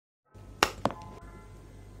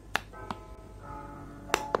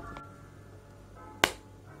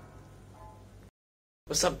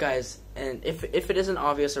What's up, guys? And if it isn't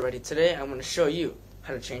obvious already, today I'm going to show you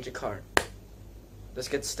how to change a card. Let's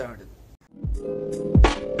get started. So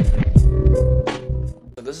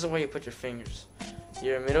this is where you put your fingers.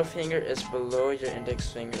 Your middle finger is below your index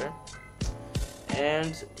finger,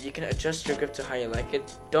 and you can adjust your grip to how you like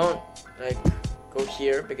it. Don't go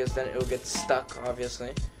here because then it will get stuck,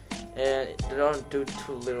 obviously. And don't do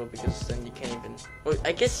too little because then you can't even. Well,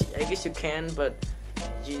 I guess you can, but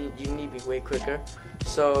you need to be way quicker.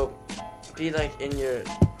 So be like in your,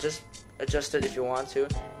 just adjust it if you want to,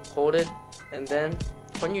 hold it, and then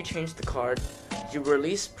when you change the card, you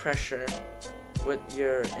release pressure with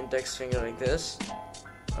your index finger like this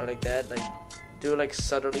or like that, do like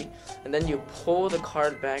subtly, and then you pull the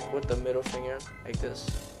card back with the middle finger like this.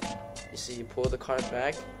 You see, you pull the card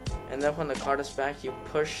back, and then when the card is back, you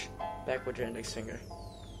push back with your index finger,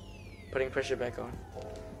 putting pressure back on.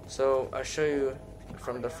 So I'll show you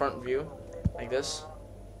from the front view like this.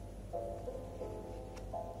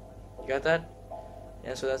 You got that?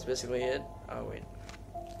 Yeah, so that's basically it. Oh wait,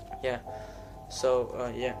 yeah.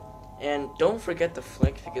 So yeah, and don't forget to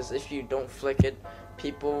flick, because if you don't flick it,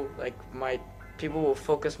 people will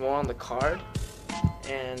focus more on the card,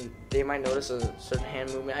 and they might notice a certain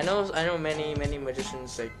hand movement. I know many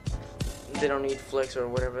magicians, they don't need flicks or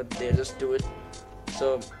whatever, they just do it.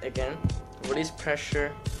 So again, release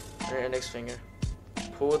pressure on your index finger,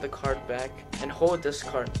 pull the card back, and hold this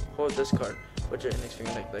card with your index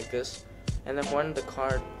finger like this, and then when this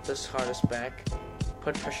card is back,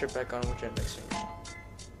 put pressure back on with your index finger.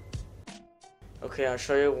 Okay, I'll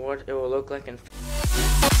show you what it will look like in.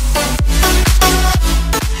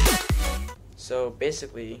 So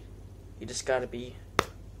basically, you just gotta be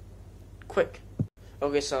quick.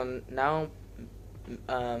 Okay, so now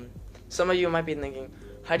some of you might be thinking,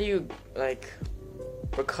 how do you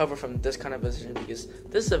recover from this kind of position, because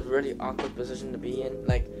this is a really awkward position to be in.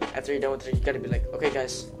 After you're done with it, you gotta be like, okay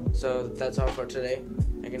guys, so that's all for today.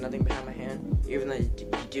 I got nothing behind my hand, even though you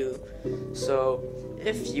do. So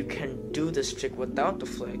if you can do this trick without the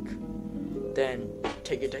flick, then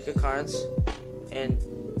take your deck of cards, and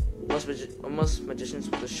most magicians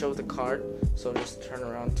will just show the card, so just turn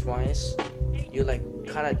around twice. You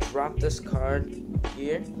kind of drop this card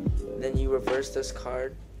here, then you reverse this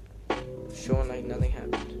card, showing like nothing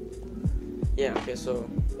happened. Yeah, okay, so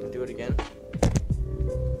I'll do it again.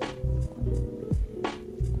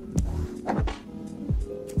 Like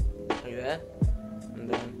that. And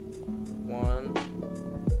then 1,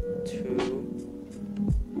 2.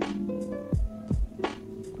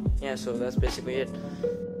 Yeah, so that's basically it.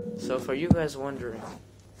 So for you guys wondering,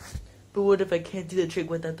 but what if I can't do the trick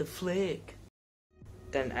without the flick?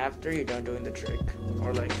 Then after you're done doing the trick,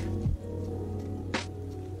 or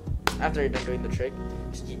after you're done doing the trick,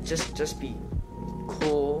 just be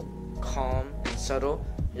cool, calm, and subtle.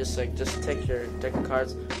 Just take your deck of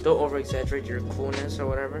cards. Don't over exaggerate your coolness or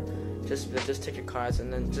whatever. Just take your cards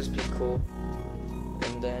and then just be cool,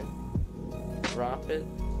 and then drop it,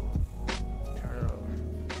 turn it over.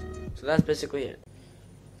 So that's basically it.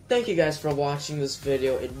 Thank you guys for watching this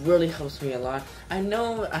video. It really helps me a lot. I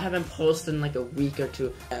know I haven't posted in a week or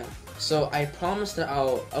two, so I promise that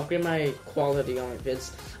I'll upgrade my quality on my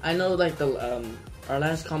vids. I know our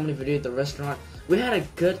last comedy video, the restaurant, we had a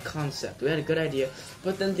good concept, we had a good idea,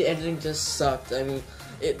 but then the editing just sucked. I mean,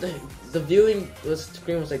 the viewing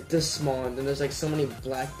screen was this small, and then there's so many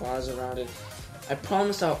black bars around it. I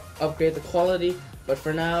promise I'll upgrade the quality, but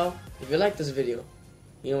for now, if you like this video,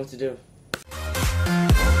 you know what to do.